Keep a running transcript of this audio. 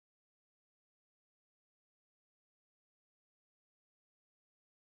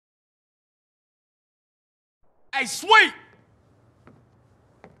Hey, Sweet!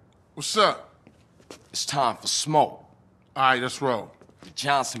 What's up? It's time for smoke. All right, let's roll. The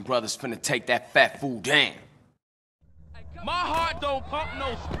Johnson brothers finna take that fat fool down. My heart don't pump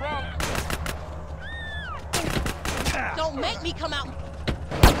no sprung. Don't make me come out.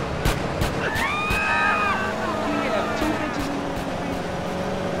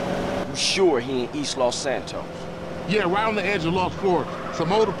 You sure he in East Los Santos? Yeah, right on the edge of Lost Forest.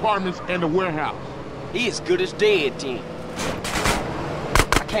 Some old apartments and a warehouse. He as good as dead then.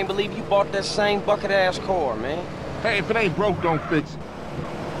 I can't believe you bought that same bucket-ass car, man. Hey, if it ain't broke, don't fix it.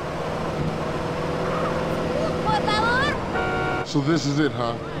 So this is it,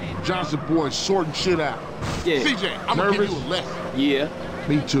 huh? Johnson boys sorting shit out. Yeah. CJ, I'm gonna give you a lesson. Yeah.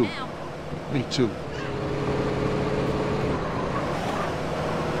 Me too. Me too.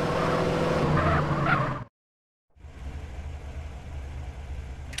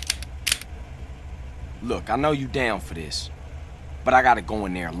 Look, I know you down for this, but I gotta go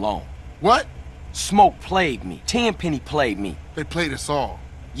in there alone. What? Smoke played me. Tenpenny played me. They played us all.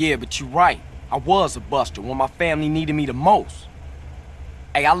 Yeah, but you're right. I was a buster when my family needed me the most.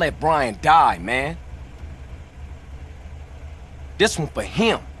 Hey, I let Brian die, man. This one for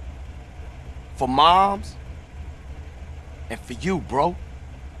him. For Moms. And for you, bro.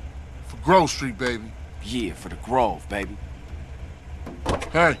 For Grove Street, baby. Yeah, for the Grove, baby.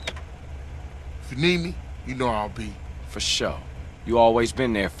 Hey, if you need me, you know I'll be. For sure. You always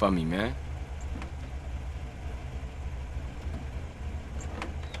been there for me, man.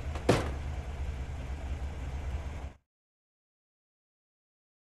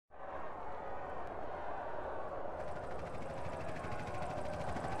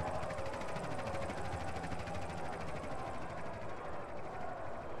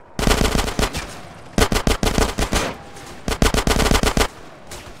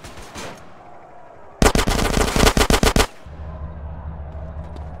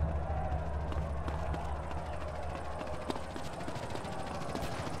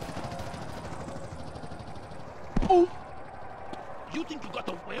 You think you got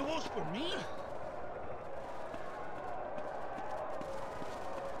the huevos for me?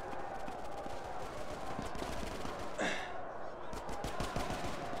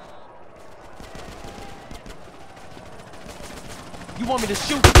 You want me to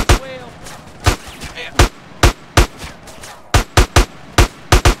shoot you as well?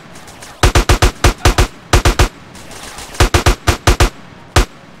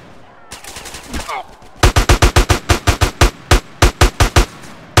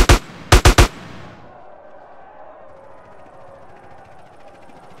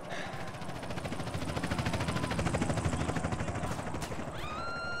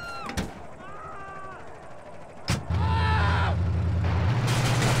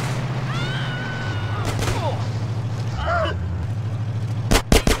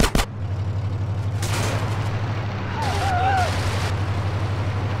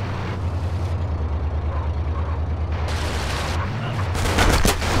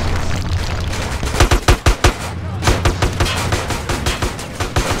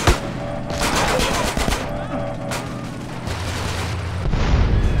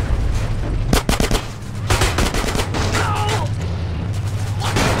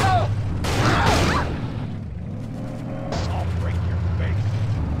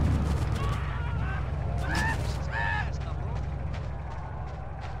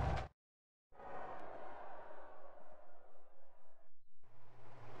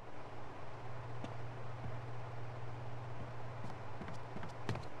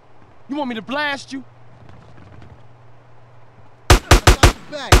 You want me to blast you? I got your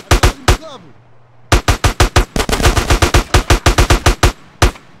back. I got you covered.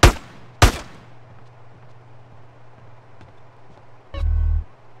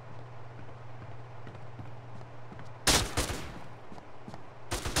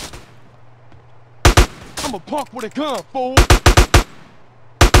 I'm a punk with a gun, fool!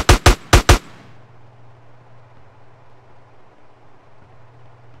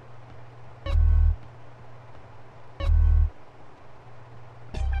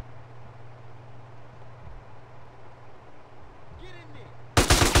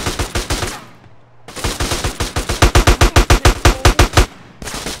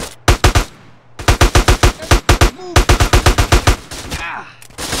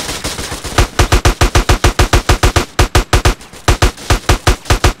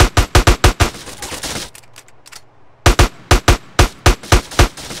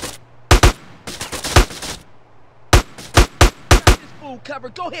 Cover.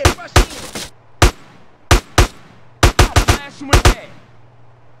 Go ahead, rush in. I'll blast you in the head.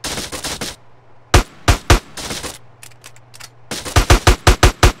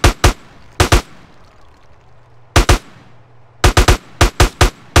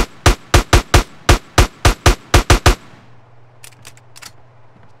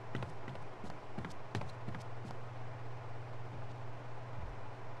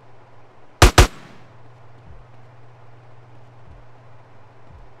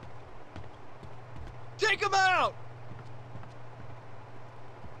 Take him out!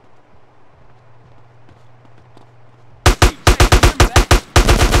 Remember that.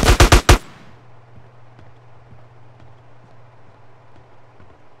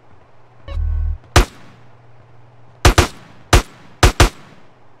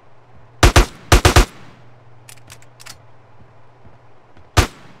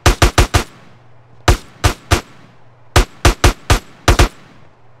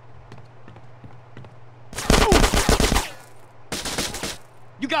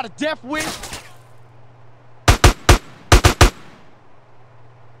 You got a death wish?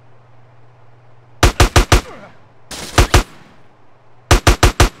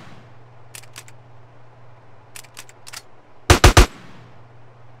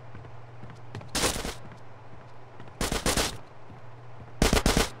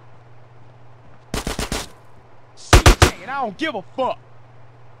 CJ, and I don't give a fuck.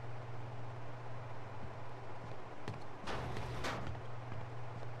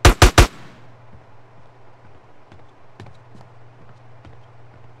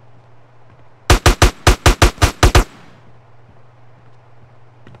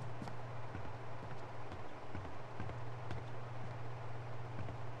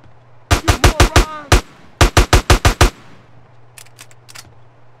 You moron!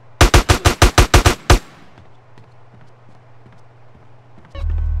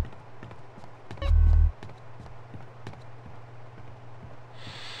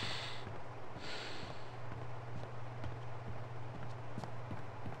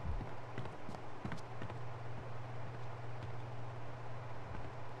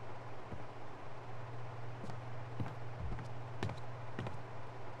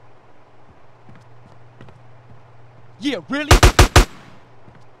 Yeah, really?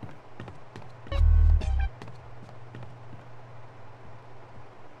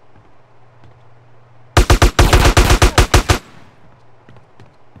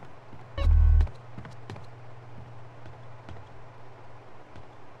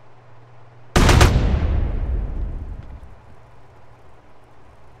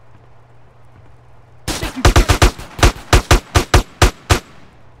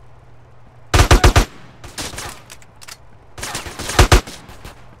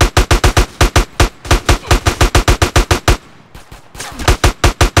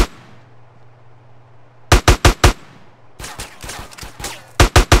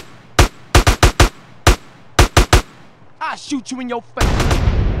 I'll shoot you in your face.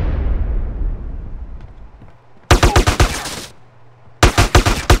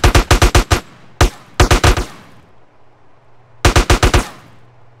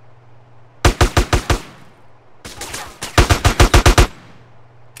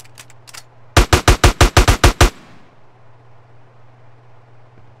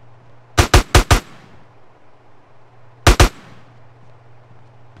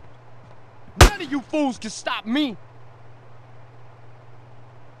 None of you fools can stop me.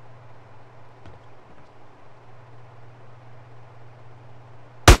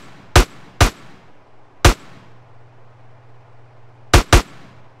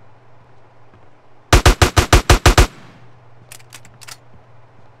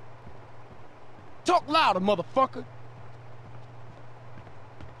 Talk louder, motherfucker.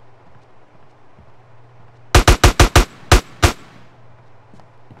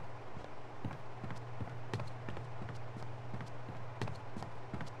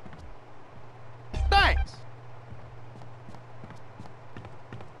 Thanks.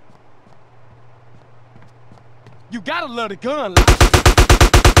 You gotta love the gun.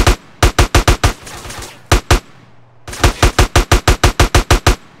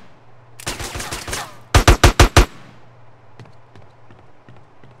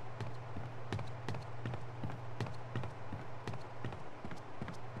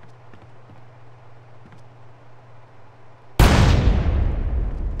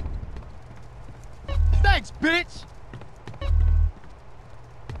 Thanks, bitch!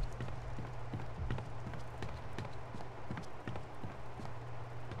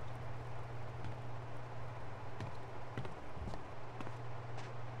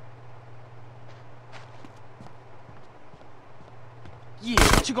 Yeah,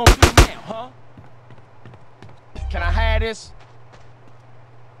 what you gonna do now, huh? Can I have this?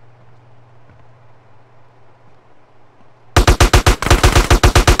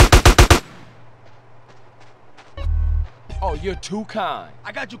 Oh, you're too kind.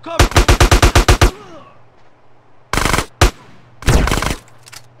 I got you covered.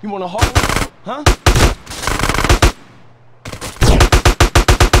 You wanna hold? Huh?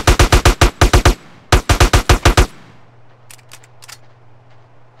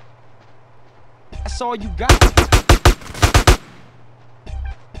 That's all you got?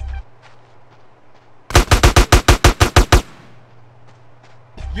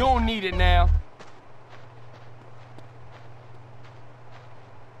 You don't need it now.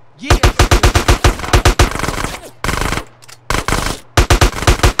 Yeah.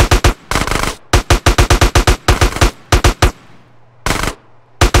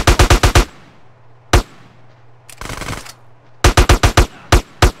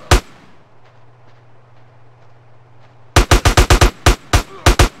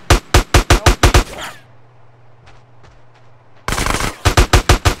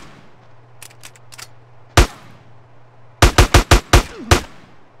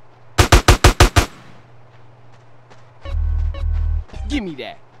 Give me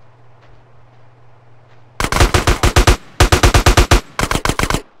that.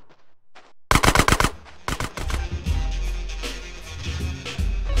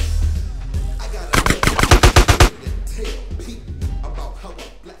 I got a that tell people about how a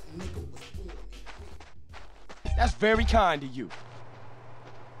black nigga was born. That's very kind of you.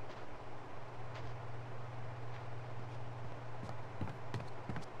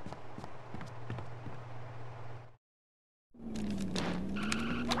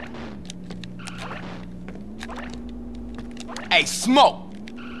 Hey, Smoke!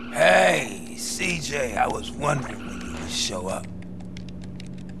 Hey, CJ, I was wondering when you would show up.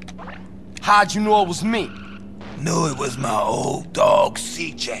 How'd you know it was me? Knew it was my old dog,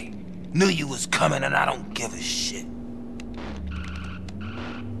 CJ. Knew you was coming and I don't give a shit.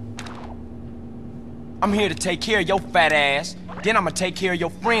 I'm here to take care of your fat ass. Then I'ma take care of your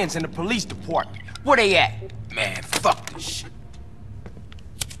friends in the police department. Where they at? Man, fuck this shit.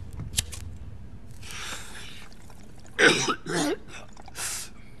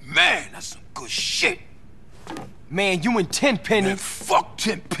 Man, that's some good shit. Man, you and Tenpenny. Man, fuck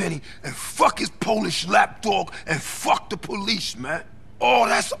Tenpenny, and fuck his Polish lapdog, and fuck the police, man. Oh,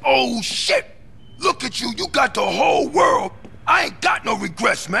 that's old shit. Look at you, you got the whole world. I ain't got no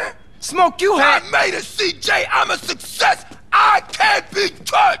regrets, man. Smoke, you had... I made it, CJ. I'm a success. I can't be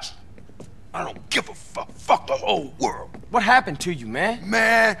touched. I don't give a fuck. Fuck the whole world. What happened to you, man?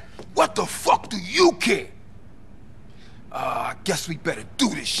 Man, what the fuck do you care? I guess we better do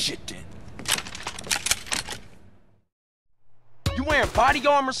this shit then. You wearing body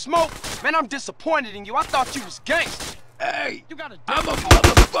armor, Smoke? Man, I'm disappointed in you. I thought you was gangster. Hey, You got a I'm a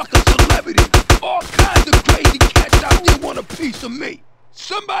motherfucking celebrity. All kinds of crazy cats out there want a piece of me.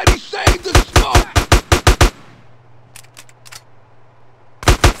 Somebody save the Smoke.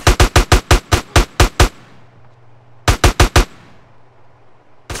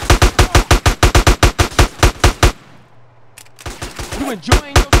 You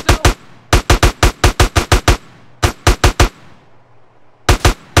enjoying yourself?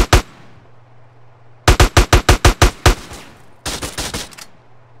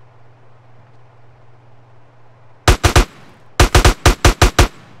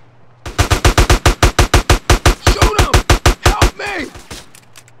 Shoot him! Help me!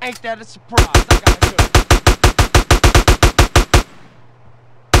 Ain't that a surprise? I gotta go.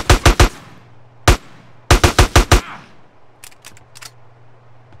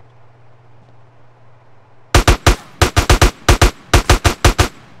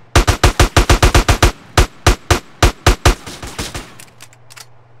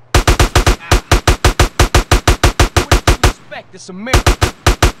 It's America.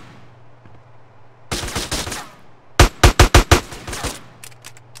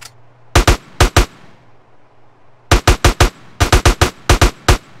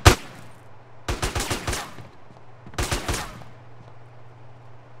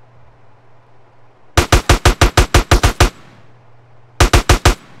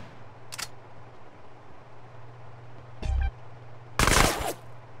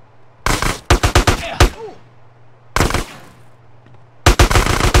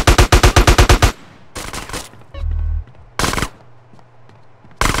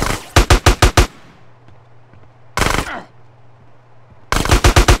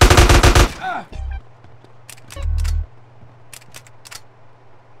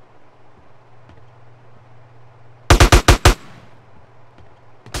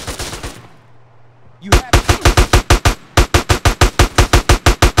 You have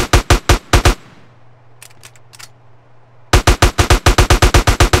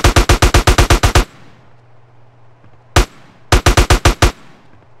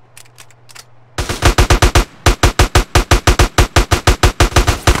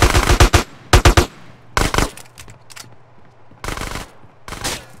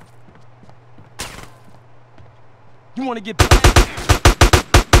You want to get back?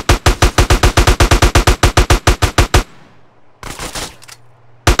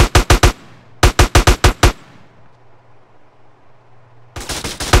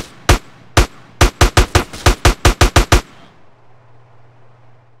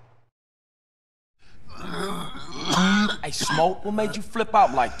 Hey, Smoke, what made you flip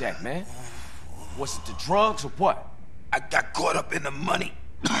out like that, man? Was it the drugs or what? I got caught up in the money,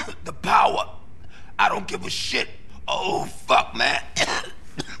 the power. I don't give a shit. Oh, fuck, man.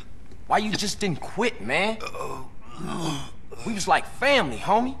 Why you just didn't quit, man? We was like family,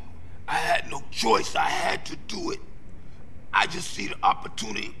 homie. I had no choice. I had to do it. I just see the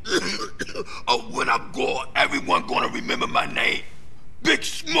opportunity of when I'm gone, everyone gonna remember my name. Big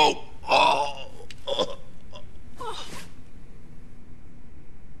Smoke. Oh.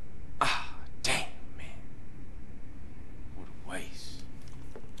 Ah, damn, man. What a waste.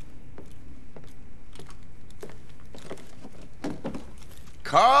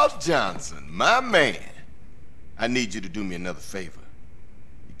 Carl Johnson, my man. I need you to do me another favor.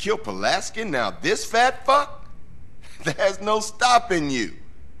 You killed Pulaski, now this fat fuck? There's no stopping you.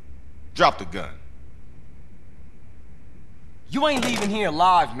 Drop the gun. You ain't leaving here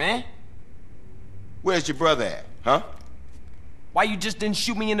alive, man. Where's your brother at, huh? Why you just didn't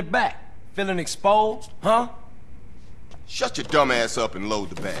shoot me in the back? Feeling exposed, huh? Shut your dumb ass up and load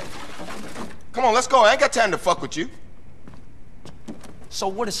the bag. Come on, let's go. I ain't got time to fuck with you. So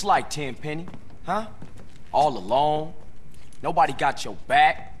what it's like, Tenpenny, huh? All alone? Nobody got your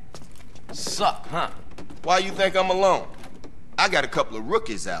back? Suck, huh? Why you think I'm alone? I got a couple of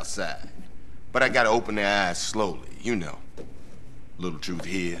rookies outside. But I gotta open their eyes slowly, you know. Little truth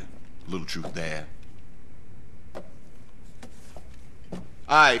here, little truth there.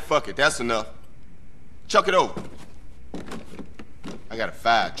 Alright, fuck it, that's enough. Chuck it over. I got a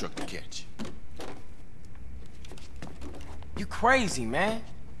fire truck to catch. You crazy, man.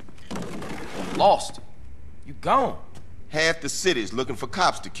 Lost it. You gone. Half the city's looking for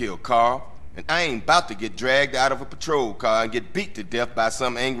cops to kill, Carl. And I ain't about to get dragged out of a patrol car and get beat to death by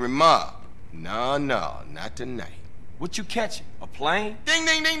some angry mob. No, not tonight. What you catching? A plane? Ding,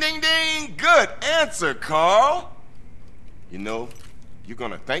 ding, ding, ding, ding! Good answer, Carl! You know, you're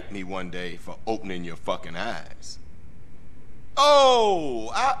gonna thank me one day for opening your fucking eyes. Oh,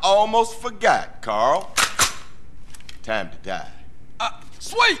 I almost forgot, Carl. Time to die.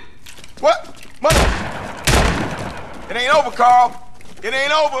 Sweet! What? Mother! It ain't over, Carl. It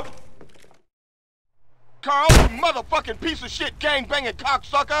ain't over. Carl, you motherfucking piece of shit gang-banging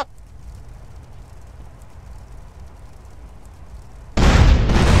cocksucker!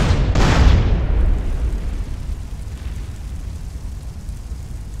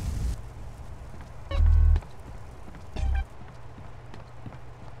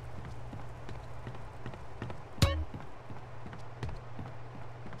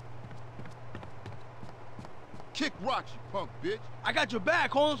 Kick rocks, you punk bitch. I got your back,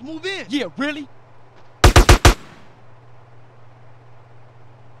 Holmes. Move in. Yeah, really?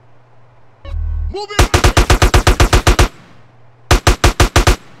 Move in!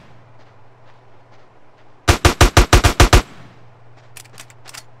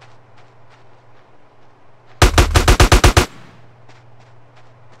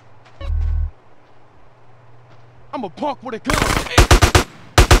 I'm a punk with a gun.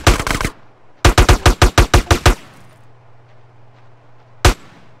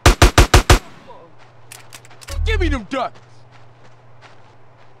 Give me them ducks.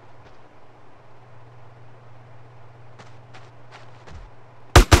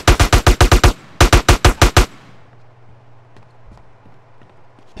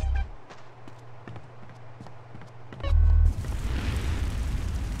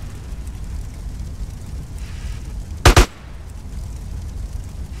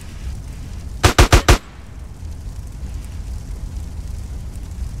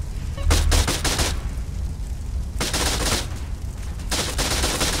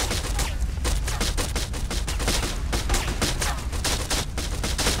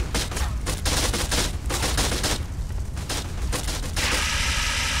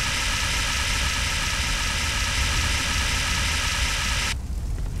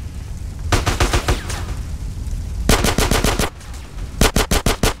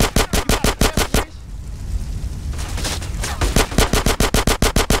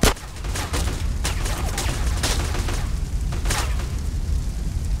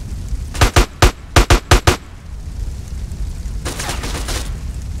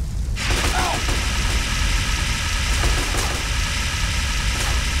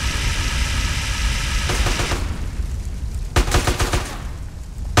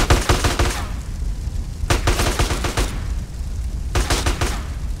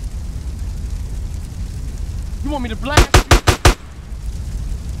 You want me to blast you?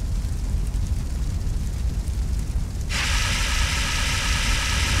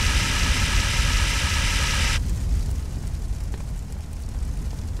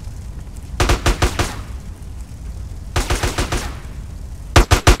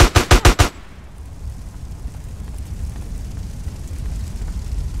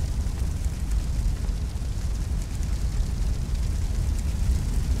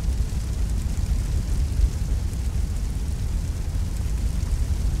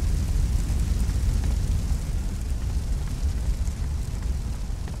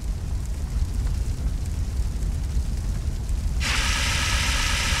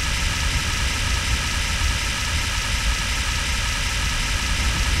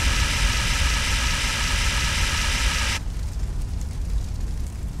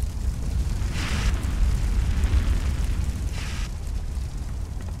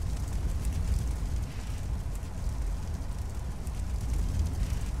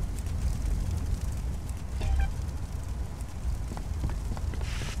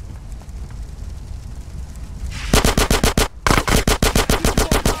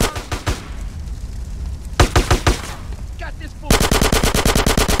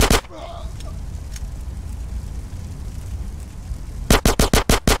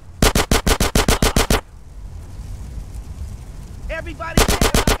 Everybody there,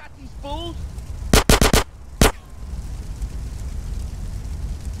 I got these fools.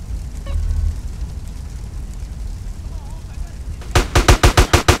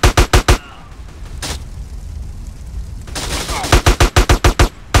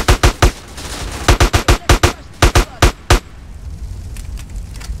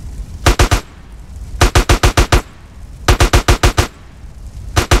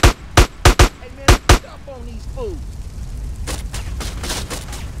 On these fools.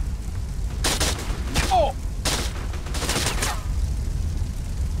 Oh!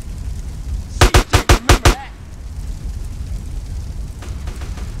 See, you can't remember that.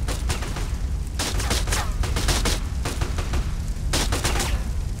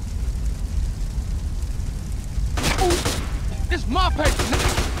 Ooh, this my paper.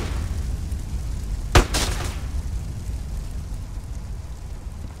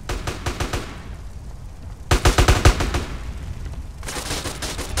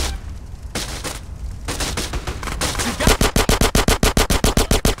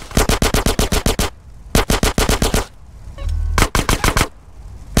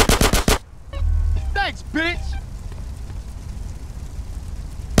 Thanks, bitch!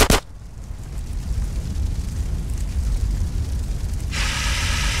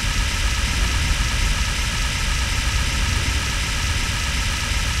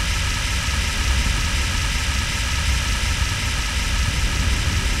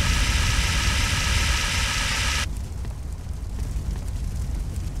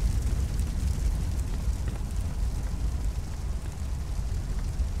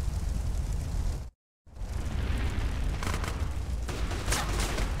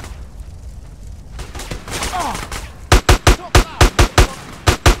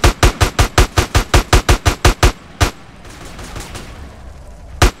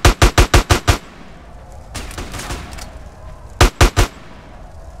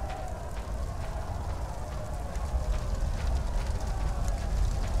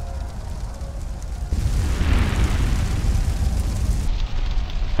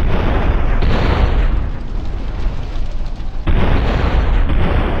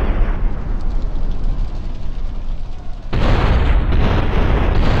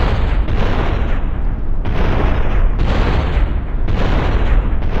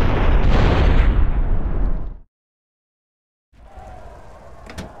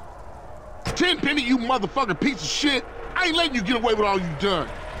 Tenpenny, you motherfucking piece of shit. I ain't letting you get away with all you done.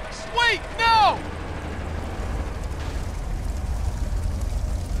 Sweet, no!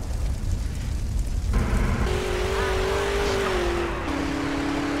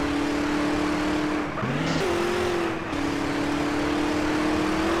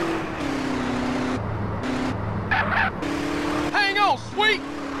 Hang on, Sweet!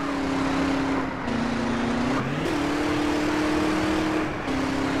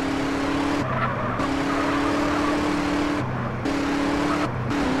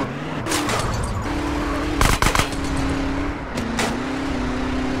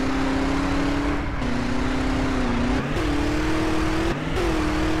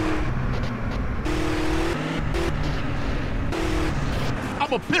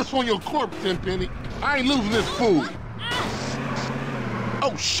 I'ma piss on your corpse, Tenpenny. I ain't losing this fool.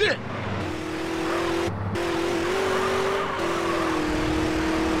 Oh, shit!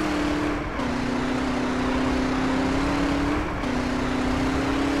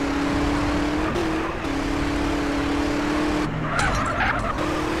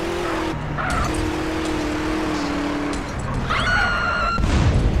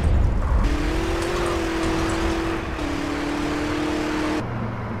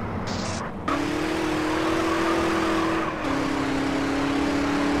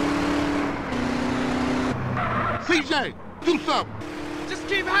 CJ, do something. Just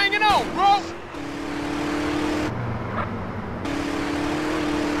keep hanging on, bro!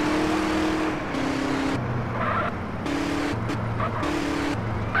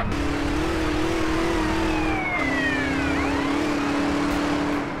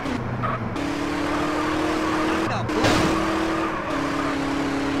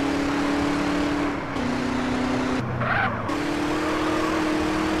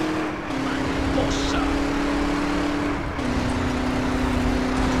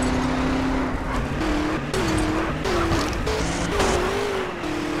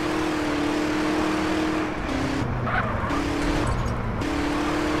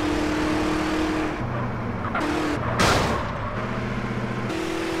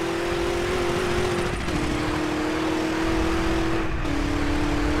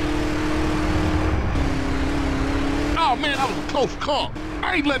 Oh man, that was a close call.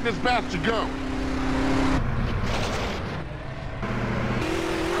 I ain't letting this bastard go.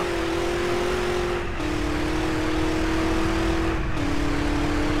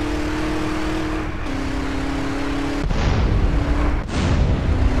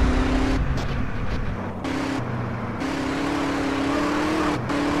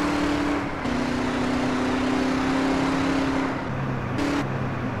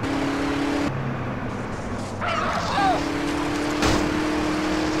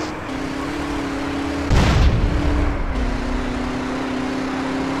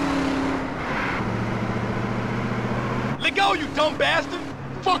 Let go, you dumb bastard!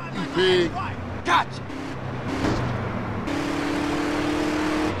 Fuck you, pig. Gotcha!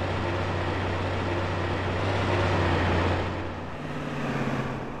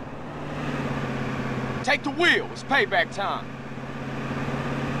 Take the wheel, it's payback time.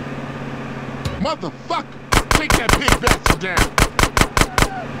 Motherfucker! Take that pig bastard down.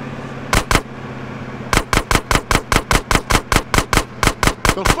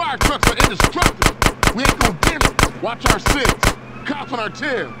 Those fire trucks are indestructible. We ain't gonna get it. Watch our six. Cops on our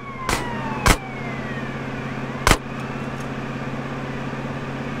tail.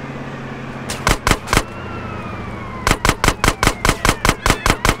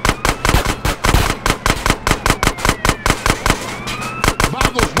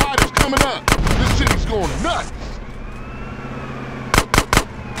 Bob, those riders coming up. This city's going nuts.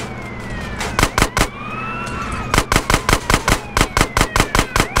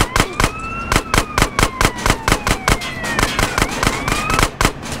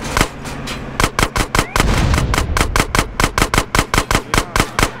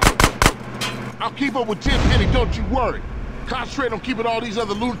 I'll keep up with Tenpenny, don't you worry. Concentrate on keeping all these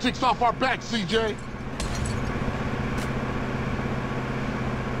other lunatics off our backs, CJ.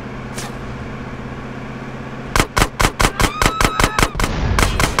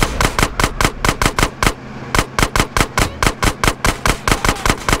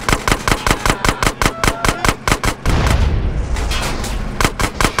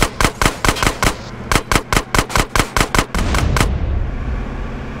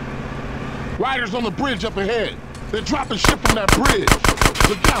 Riders on the bridge up ahead. They're dropping shit from that bridge.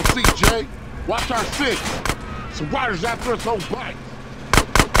 Look out, CJ. Watch our six. Some riders after us on bikes.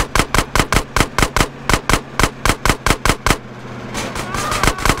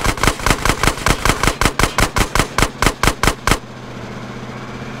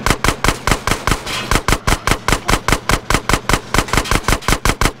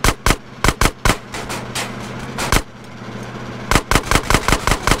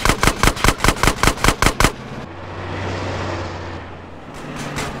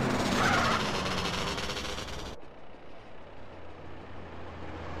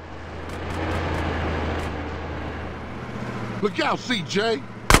 Look out, CJ.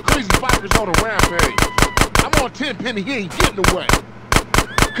 Crazy bikers on a rampage. I'm on Tenpenny, he ain't getting away.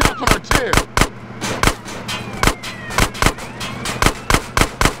 Cops on our tail.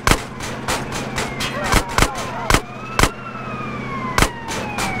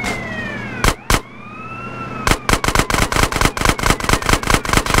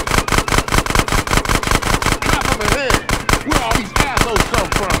 Cops up ahead. Where all these assholes come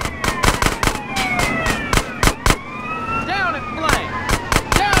from?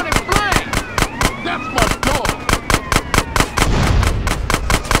 That's my dog!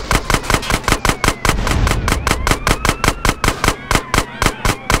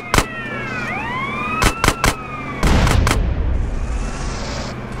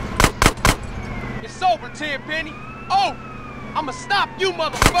 It's over, Tenpenny. Oh! I'ma stop you,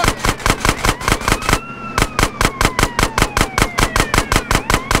 motherfucker!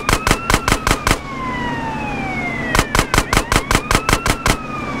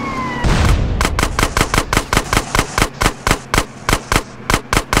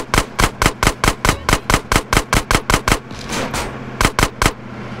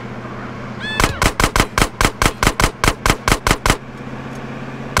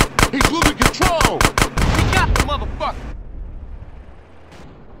 He's losing control! We got the motherfucker!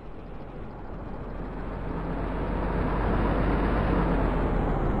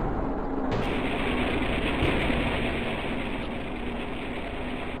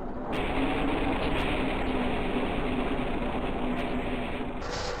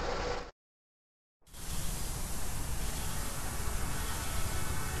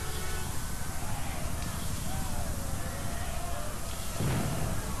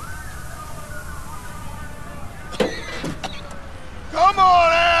 Come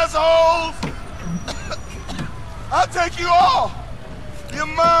on, assholes! I'll take you all! You're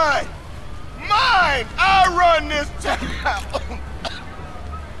mine! Mine! I run this town!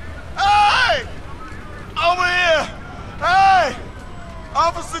 Hey! Over here! Hey!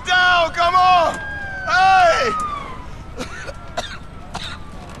 Officer down, come on! Hey!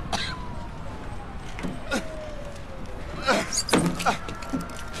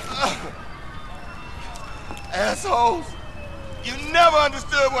 Assholes! You never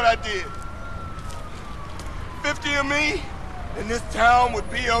understood what I did. 50 of me, and this town would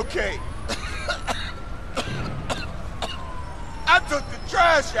be okay. I took the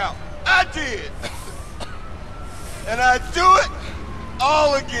trash out. I did. And I'd do it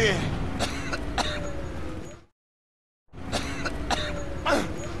all again.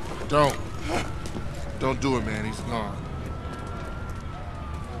 Don't do it, man. He's gone.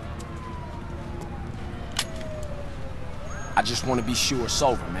 I just want to be sure it's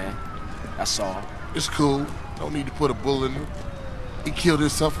over, man. That's all. It's cool. Don't need to put a bullet in him. He killed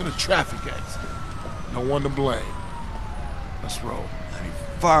himself in a traffic accident. No one to blame. Let's roll. I mean,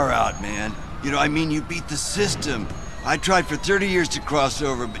 far out, man. You know, I mean, you beat the system. I tried for 30 years to cross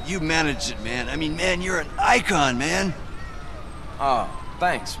over, but you managed it, man. I mean, man, you're an icon, man. Oh,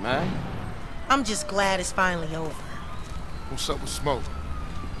 thanks, man. I'm just glad it's finally over. What's up with Smoke?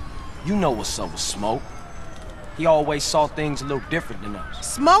 You know what's up with Smoke. He always saw things a little different than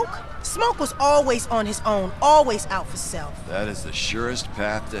us. Smoke? Smoke was always on his own, always out for self. That is the surest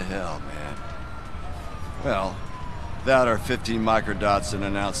path to hell, man. Well, without our 15 microdots and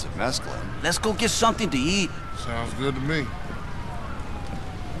an ounce of mescaline, let's go get something to eat. Sounds good to me.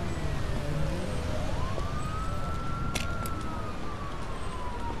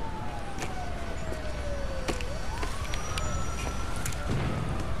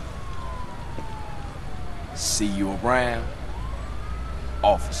 See you around,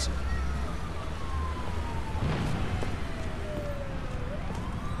 officer.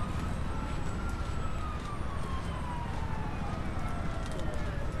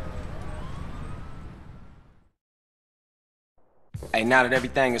 Hey, now that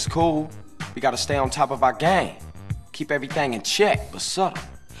everything is cool, we gotta stay on top of our game. Keep everything in check, but subtle.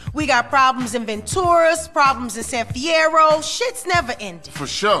 We got problems in Venturas, problems in San Fierro. Shit's never ending. For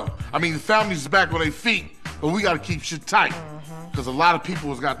sure. I mean, the family's back on their feet, but we gotta keep shit tight. Because a lot of people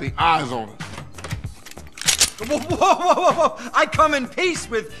has got their eyes on us. Whoa, whoa, whoa, whoa, whoa! I come in peace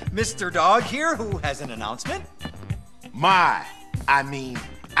with Mr. Dog here, who has an announcement.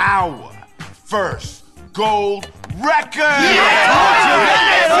 Our first gold record! Yeah,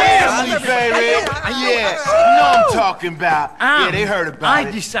 baby! Yeah, you know what I'm talking about. Yeah, they heard about I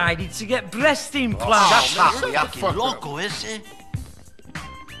it. decided to get breast implants. Loco, ese?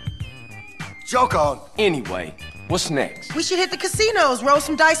 Joke on. Anyway, what's next? We should hit the casinos, roll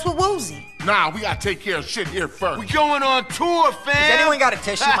some dice with Woozie. Nah, we gotta take care of shit here first. We going on tour, fam! Has anyone got a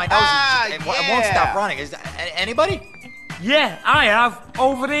tissue? My nose it won't stop running. Is anybody? Yeah, I have.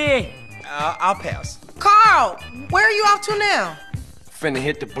 Over there. I'll pass. Carl, where are you off to now? Finna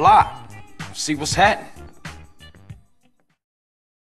hit the block. See what's happening.